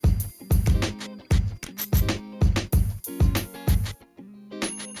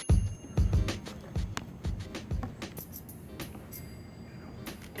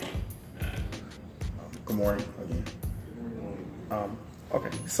morning again. Okay,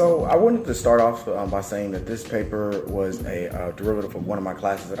 so I wanted to start off by saying that this paper was a derivative of one of my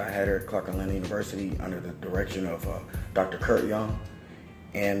classes that I had here at Clark Atlanta University under the direction of Dr. Kurt Young.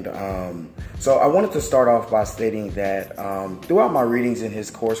 And so I wanted to start off by stating that throughout my readings in his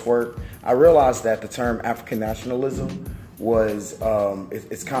coursework, I realized that the term African nationalism was,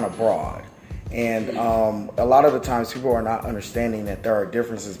 it's kind of broad. And a lot of the times people are not understanding that there are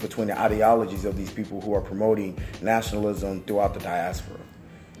differences between the ideologies of these people who are promoting nationalism throughout the diaspora.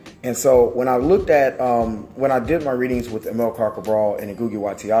 And so when I looked at, when I did my readings with Amilcar Cabral and Ngugi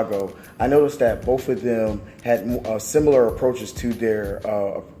wa Thiago, I noticed that both of them had similar approaches to their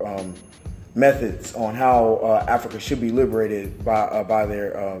methods on how Africa should be liberated by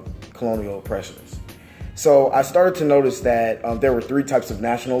their colonial oppressors. So I started to notice that there were three types of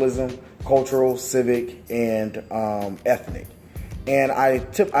nationalism: cultural, civic, and ethnic. And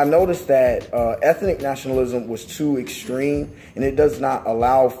I noticed that ethnic nationalism was too extreme, and it does not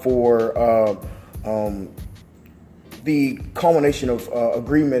allow for the culmination of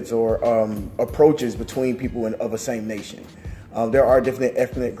agreements or approaches between people of a same nation. There are different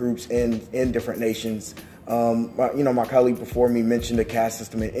ethnic groups in different nations. My colleague before me mentioned the caste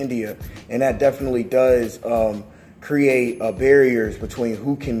system in India, and that definitely does create barriers between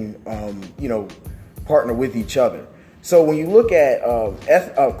who can, partner with each other. So when you look at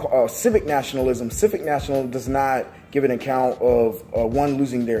civic nationalism does not give an account of one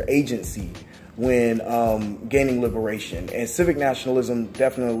losing their agency when gaining liberation. And civic nationalism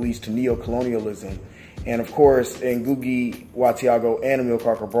definitely leads to neo-colonialism. And of course, Ngugi wa Thiago and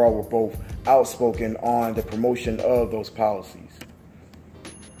Amilcar Cabral were both outspoken on the promotion of those policies.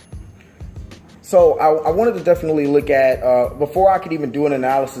 So I wanted to definitely look at, before I could even do an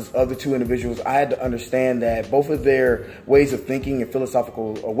analysis of the two individuals, I had to understand that both of their ways of thinking and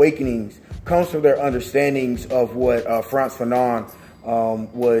philosophical awakenings comes from their understandings of what Frantz Fanon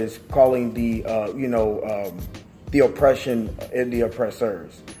was calling the oppression and the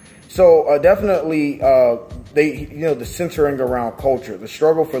oppressors. So definitely the centering around culture, the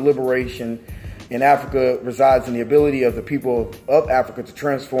struggle for liberation in Africa resides in the ability of the people of Africa to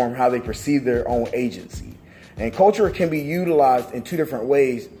transform how they perceive their own agency. And culture can be utilized in two different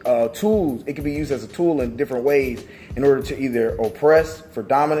ways. It can be used as a tool in different ways in order to either oppress for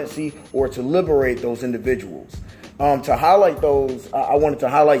dominancy or to liberate those individuals. To highlight those, I wanted to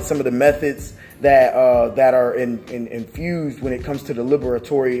highlight some of the methods that are infused when it comes to the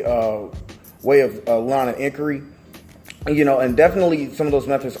liberatory way of line of inquiry. And definitely some of those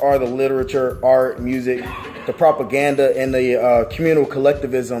methods are the literature, art, music, the propaganda, and the communal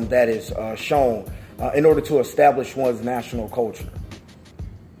collectivism that is shown in order to establish one's national culture.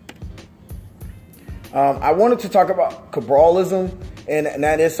 I wanted to talk about Cabralism, and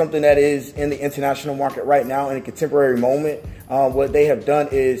that is something that is in the international market right now in a contemporary moment. What they have done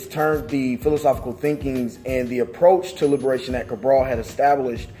is turned the philosophical thinkings and the approach to liberation that Cabral had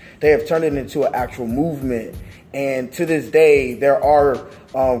established, they have turned it into an actual movement. And to this day, there are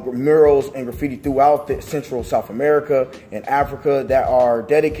murals and graffiti throughout Central South America and Africa that are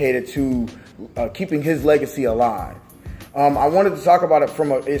dedicated to keeping his legacy alive. I wanted to talk about it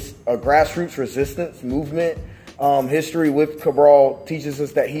from a grassroots resistance movement. History with Cabral teaches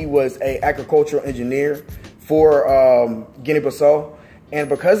us that he was an agricultural engineer for Guinea-Bissau. And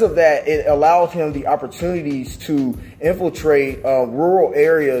because of that, it allowed him the opportunities to infiltrate rural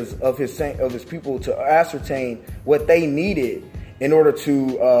areas of his people to ascertain what they needed in order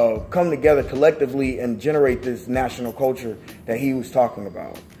to come together collectively and generate this national culture that he was talking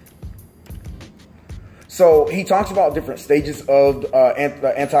about. So he talks about different stages of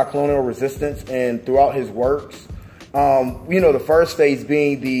anti-colonial resistance and throughout his works. The first phase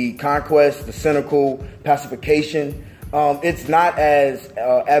being the conquest, the cynical pacification. It's not as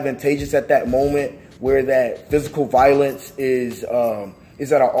advantageous at that moment where that physical violence is at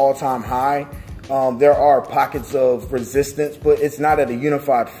an all-time high. There are pockets of resistance, but it's not at a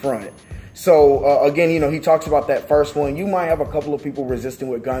unified front. So again, he talks about that first one. You might have a couple of people resisting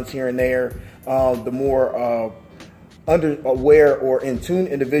with guns here and there. The more aware or in tune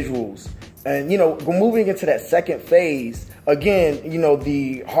individuals. And, moving into that second phase, again,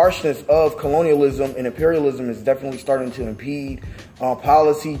 the harshness of colonialism and imperialism is definitely starting to impede.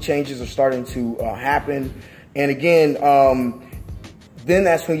 Policy changes are starting to happen. And again, then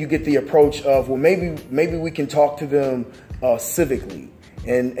that's when you get the approach of, well, maybe we can talk to them civically.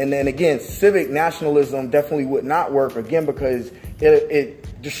 And then again, civic nationalism definitely would not work, again, because it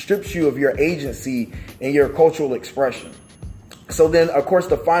strips you of your agency and your cultural expression. So then, of course,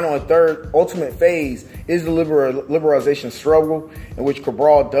 the final and third ultimate phase is the liberalization struggle, in which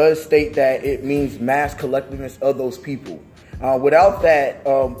Cabral does state that it means mass collectiveness of those people. Without that,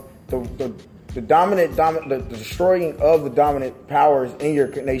 the destroying of the dominant powers in your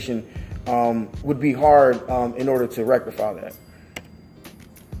nation would be hard in order to rectify that.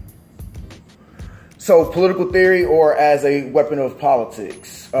 So, political theory, or as a weapon of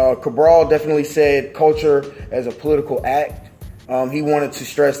politics. Cabral definitely said culture as a political act. He wanted to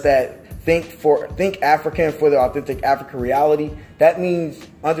stress that think African for the authentic African reality. That means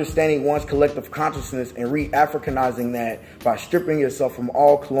understanding one's collective consciousness and re-Africanizing that by stripping yourself from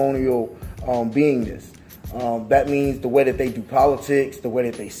all colonial beingness. That means the way that they do politics, the way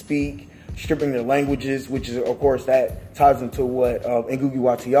that they speak, stripping their languages, which is, of course, that ties into what Ngugi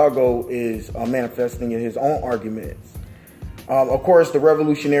wa Thiago is manifesting in his own arguments. Of course, the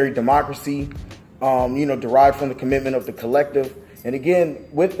revolutionary democracy, derived from the commitment of the collective. And again,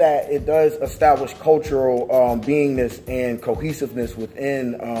 with that, it does establish cultural beingness and cohesiveness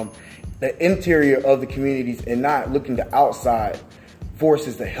within the interior of the communities, and not looking to outside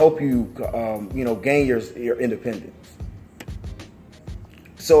forces to help you, gain your independence.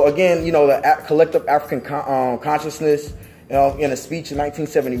 So again, the collective African consciousness. In a speech in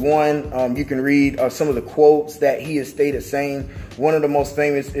 1971, you can read some of the quotes that he has stated, saying one of the most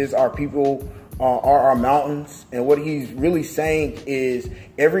famous is "Our people are our mountains," and what he's really saying is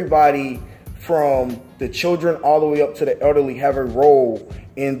everybody from the children all the way up to the elderly have a role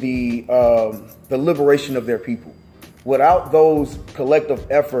in the liberation of their people. Without those collective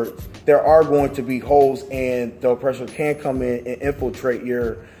efforts, there are going to be holes, and the oppressor can come in and infiltrate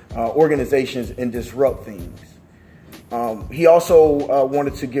your organizations and disrupt things. He also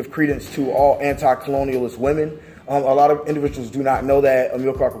wanted to give credence to all anti-colonialist women. A lot of individuals do not know that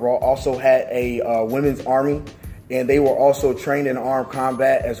Amilcar Cabral also had a women's army, and they were also trained in armed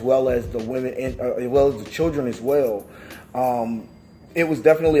combat, as well as the women, as well as the children as well. It was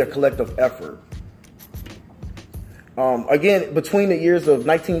definitely a collective effort. Again, between the years of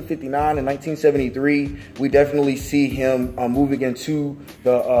 1959 and 1973, we definitely see him moving into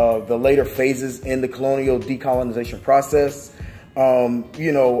the later phases in the colonial decolonization process.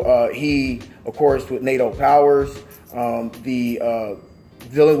 He, of course, with NATO powers,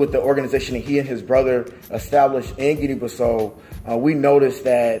 dealing with the organization that he and his brother established in Guinea-Bissau, we noticed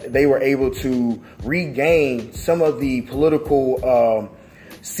that they were able to regain some of the political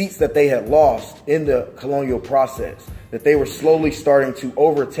seats that they had lost in the colonial process, that they were slowly starting to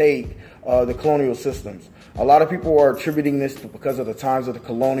overtake the colonial systems. A lot of people are attributing this because of the times of the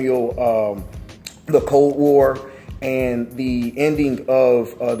colonial, the Cold War, and the ending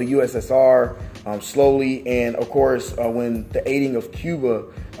of the USSR slowly, and of course when the aiding of Cuba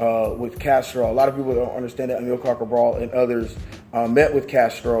with Castro. A lot of people don't understand that Amilcar Cabral and others met with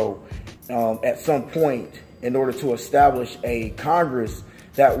Castro at some point in order to establish a Congress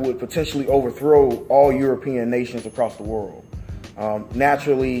that would potentially overthrow all European nations across the world.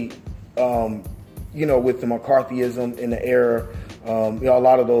 Naturally, with the McCarthyism in the era, a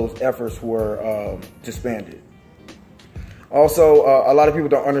lot of those efforts were disbanded. Also, a lot of people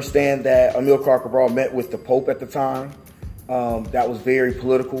don't understand that Amilcar Cabral met with the Pope at the time. That was very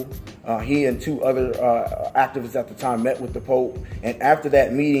political. He and two other activists at the time met with the Pope, and after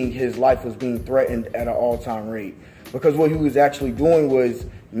that meeting, his life was being threatened at an all-time rate. Because what he was actually doing was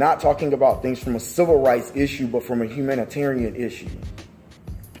not talking about things from a civil rights issue, but from a humanitarian issue.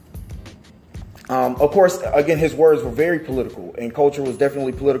 Of course, again, his words were very political, and culture was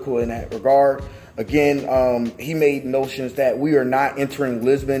definitely political in that regard. Again, he made notions that we are not entering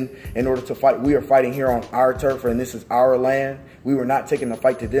Lisbon in order to fight. We are fighting here on our turf, and this is our land. We were not taking the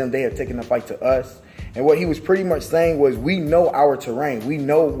fight to them. They have taken the fight to us. And what he was pretty much saying was, we know our terrain. We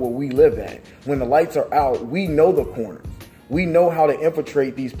know where we live at. When the lights are out, we know the corners. We know how to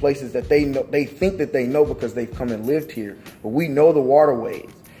infiltrate these places that they know, they think that they know because they've come and lived here. But we know the waterways.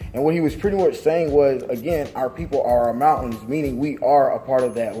 And what he was pretty much saying was, again, our people are our mountains, meaning we are a part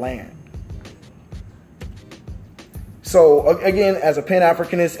of that land. So again, as a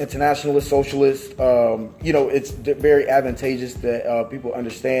Pan-Africanist, internationalist, socialist, it's very advantageous that people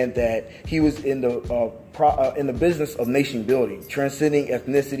understand that he was in the business of nation building, transcending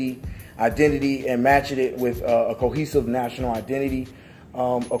ethnicity, identity, and matching it with a cohesive national identity.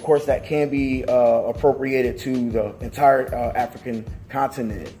 Of course, that can be appropriated to the entire African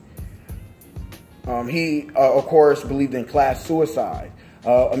continent. He, of course, believed in class suicide.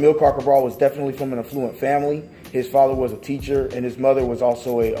 Amilcar Cabral was definitely from an affluent family. His father was a teacher, and his mother was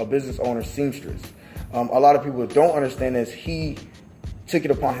also a business owner, seamstress. A lot of people don't understand this. He took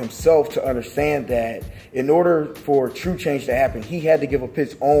it upon himself to understand that in order for true change to happen, he had to give up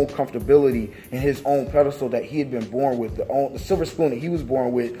his own comfortability and his own pedestal that he had been born with, the silver spoon that he was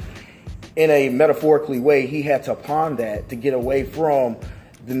born with. In a metaphorically way, he had to pawn that to get away from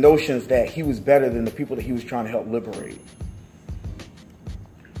the notions that he was better than the people that he was trying to help liberate.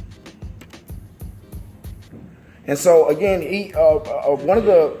 And so again, one of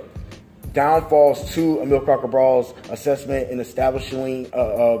the downfalls to Amilcar Cabral's assessment in establishing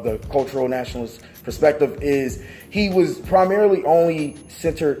the cultural nationalist perspective is he was primarily only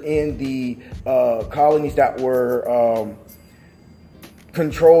centered in the colonies that were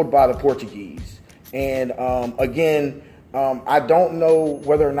controlled by the Portuguese. And again, I don't know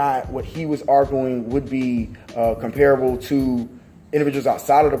whether or not what he was arguing would be comparable to individuals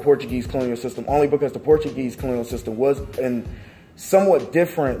outside of the Portuguese colonial system, only because the Portuguese colonial system was somewhat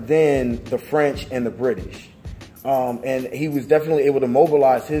different than the French and the British. And he was definitely able to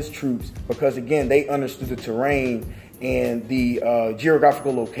mobilize his troops because, again, they understood the terrain and the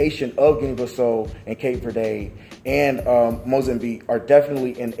geographical location of Guinea-Bissau and Cape Verde and Mozambique are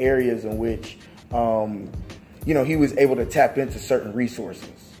definitely in areas in which, he was able to tap into certain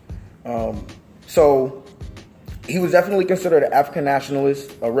resources. So he was definitely considered an African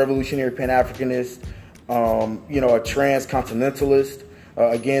nationalist, a revolutionary Pan-Africanist, a transcontinentalist.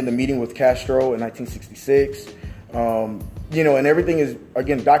 Again, the meeting with Castro in 1966. And everything is,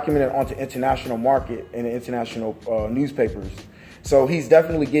 again, documented onto international market and international newspapers. So he's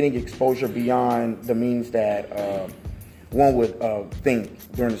definitely getting exposure beyond the means that one would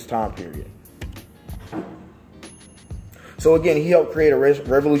think during this time period. So again, he helped create a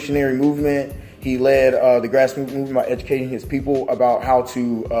revolutionary movement. He led the grassroots movement by educating his people about how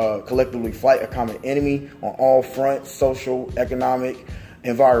to collectively fight a common enemy on all fronts: social, economic,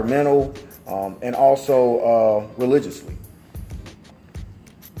 environmental, and also religiously.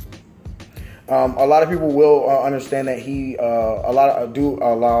 A lot of people will understand that he do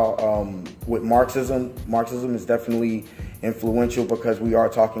allow with Marxism. Marxism is definitely influential because we are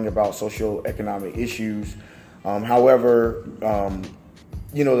talking about social economic issues. However,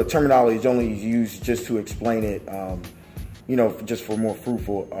 the terminology is only used just to explain it, just for more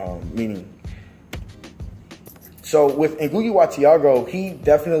fruitful meaning. So with Ngugi wa Thiago, he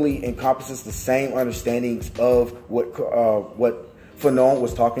definitely encompasses the same understandings of what Fanon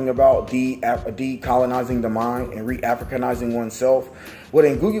was talking about, decolonizing the mind and re-Africanizing oneself. With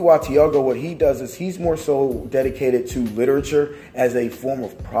Ngugi wa Thiago, what he does is he's more so dedicated to literature as a form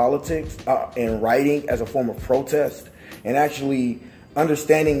of politics and writing as a form of protest, and actually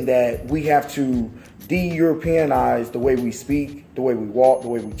understanding that we have to de-Europeanize the way we speak, the way we walk, the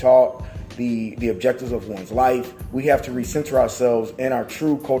way we talk, the objectives of one's life. We have to recenter ourselves and our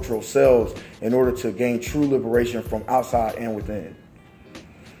true cultural selves in order to gain true liberation from outside and within.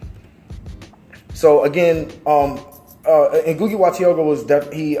 So again, Ngugi wa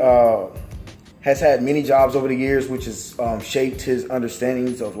Thiago has had many jobs over the years, which has shaped his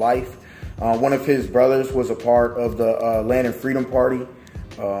understandings of life. One of his brothers was a part of the Land and Freedom Party.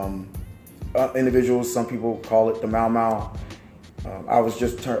 Individuals, some people call it the Mau Mau. I was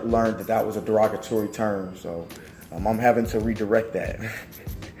just learned that was a derogatory term, so I'm having to redirect that.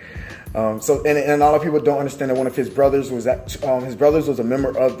 And a lot of people don't understand that one of his brothers was a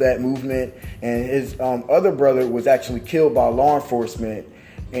member of that movement, and his other brother was actually killed by law enforcement,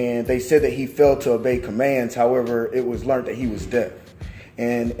 and they said that he failed to obey commands. However, it was learned that he was deaf.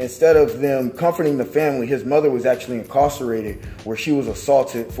 And instead of them comforting the family, his mother was actually incarcerated, where she was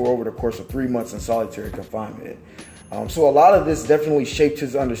assaulted for over the course of 3 months in solitary confinement. So a lot of this definitely shaped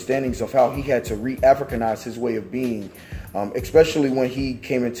his understandings of how he had to re-Africanize his way of being, especially when he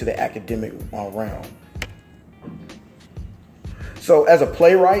came into the academic realm. So as a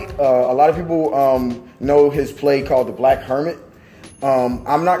playwright, a lot of people know his play called The Black Hermit.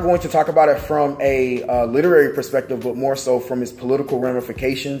 I'm not going to talk about it from a literary perspective, but more so from its political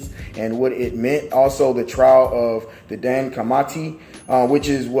ramifications and what it meant. Also, the trial of the Dan Kamati, which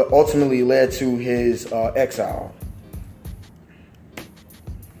is what ultimately led to his exile.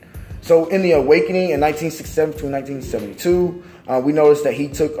 So in The Awakening in 1967 to 1972, we noticed that he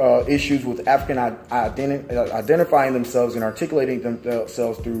took issues with African identifying themselves and articulating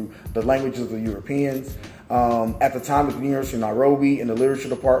themselves through the languages of the Europeans. At the time at the University of Nairobi in the literature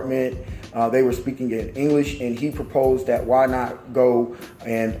department, they were speaking in English, and he proposed that why not go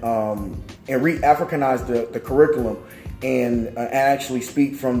and re-Africanize the curriculum and actually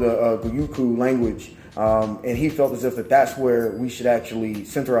speak from the Guyuku language. And he felt as if that's where we should actually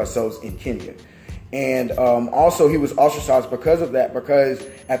center ourselves in Kenya. And also he was ostracized because of that, because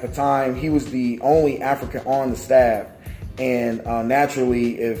at the time he was the only African on the staff. And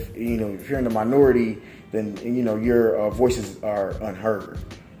naturally, if you're in the minority, then your voices are unheard.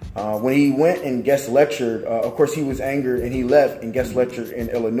 When he went and guest lectured, of course he was angered and he left and guest lectured in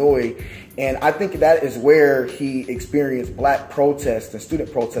Illinois. And I think that is where he experienced black protests and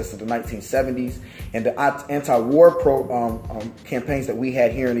student protests in the 1970s and the anti-war campaigns that we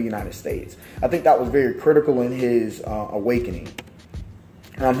had here in the United States. I think that was very critical in his awakening.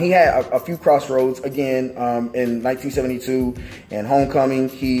 He had a few crossroads again in 1972 and Homecoming.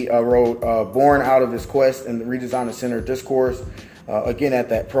 He wrote Born Out of His Quest and redesigned the Center of Discourse again at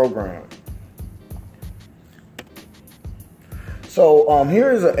that program. So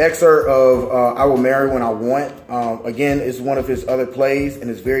here is an excerpt of I Will Marry When I Want. Again, it's one of his other plays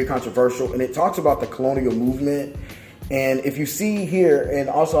and it's very controversial. And it talks about the colonial movement. And if you see here, and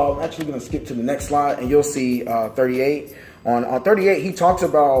also I'm actually going to skip to the next slide and you'll see 38. On 38, he talks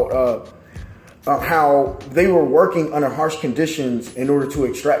about how they were working under harsh conditions in order to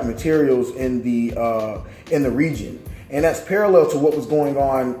extract materials in the region. And that's parallel to what was going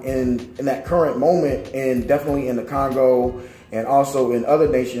on in that current moment, and definitely in the Congo and also in other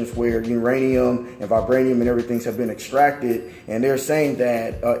nations where uranium and vibranium and everything have been extracted. And they're saying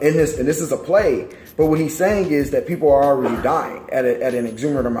that and this is a play, but what he's saying is that people are already dying at an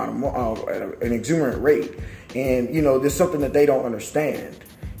exuberant at an exuberant rate. And there's something that they don't understand.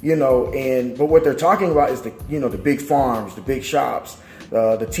 But what they're talking about is the big farms, the big shops,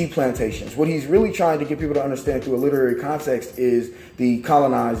 the tea plantations. What he's really trying to get people to understand through a literary context is the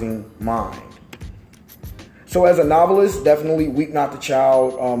colonizing mind. So as a novelist, definitely Weep Not the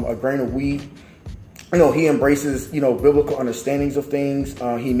Child, A Grain of Wheat. He embraces, biblical understandings of things.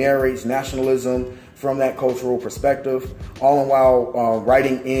 He narrates nationalism from that cultural perspective, all the while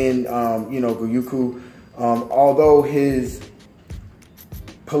writing in, Gyuku. Although his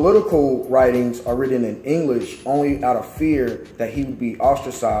political writings are written in English only out of fear that he would be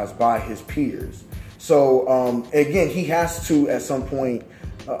ostracized by his peers. So again, he has to at some point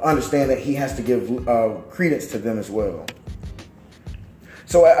understand that he has to give credence to them as well.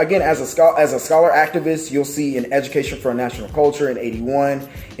 So again, as a scholar activist, you'll see in Education for a National Culture in '81,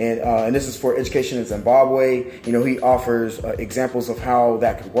 and this is for education in Zimbabwe. He offers examples of how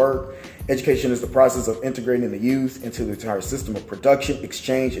that could work. Education is the process of integrating the youth into the entire system of production,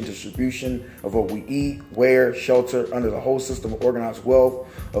 exchange, and distribution of what we eat, wear, shelter under the whole system of organized wealth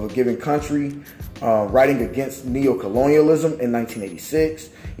of a given country. Writing against neocolonialism in 1986.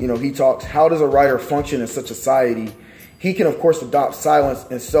 He talks, how does a writer function in such a society? He can, of course, adopt silence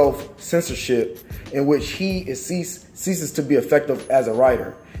and self-censorship in which he ceases to be effective as a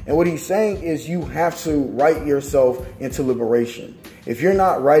writer. And what he's saying is you have to write yourself into liberation. If you're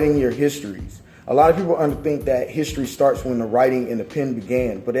not writing your histories, a lot of people think that history starts when the writing and the pen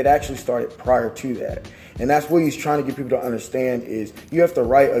began, but it actually started prior to that. And that's what he's trying to get people to understand is you have to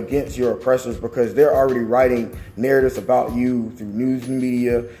write against your oppressors because they're already writing narratives about you through news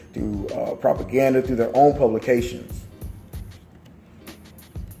media, through propaganda, through their own publications.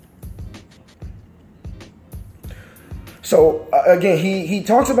 So again, he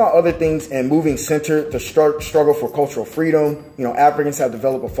talks about other things and moving center, the struggle for cultural freedom. Africans have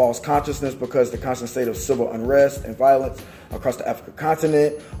developed a false consciousness because the constant state of civil unrest and violence across the African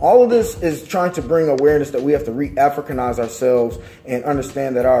continent. All of this is trying to bring awareness that we have to re-Africanize ourselves and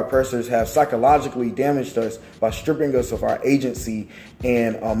understand that our oppressors have psychologically damaged us by stripping us of our agency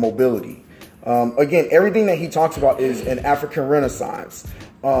and mobility. Again, everything that he talks about is an African Renaissance.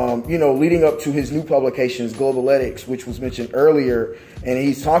 Leading up to his new publications, Globaletics, which was mentioned earlier, and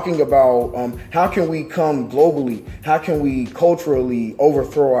he's talking about how can we come globally, how can we culturally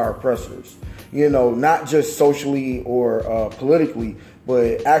overthrow our oppressors, not just socially or politically,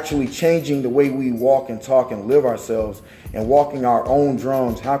 but actually changing the way we walk and talk and live ourselves and walking our own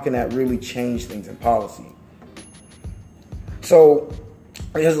drums. How can that really change things in policy? So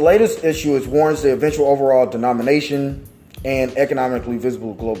his latest issue is warns the eventual overall denomination and economically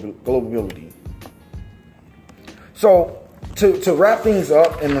visible globability. So to wrap things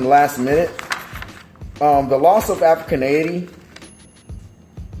up in the last minute, the loss of Africanity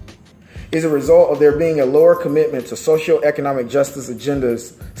is a result of there being a lower commitment to socio-economic justice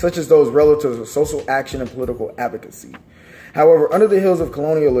agendas, such as those relative to social action and political advocacy. However, under the heels of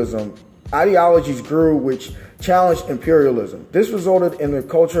colonialism, ideologies grew which challenged imperialism. This resulted in the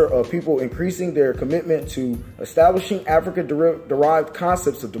culture of people increasing their commitment to establishing African-derived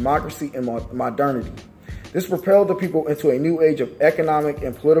concepts of democracy and modernity. This propelled the people into a new age of economic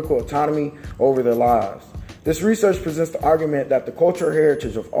and political autonomy over their lives. This research presents the argument that the cultural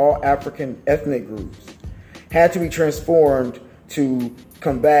heritage of all African ethnic groups had to be transformed to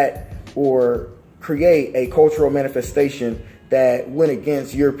combat or create a cultural manifestation that went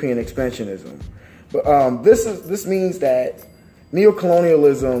against European expansionism. But this means that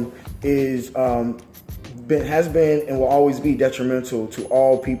neocolonialism has been and will always be detrimental to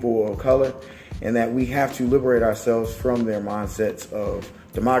all people of color, and that we have to liberate ourselves from their mindsets of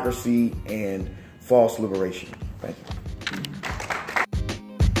democracy and false liberation. Thank you.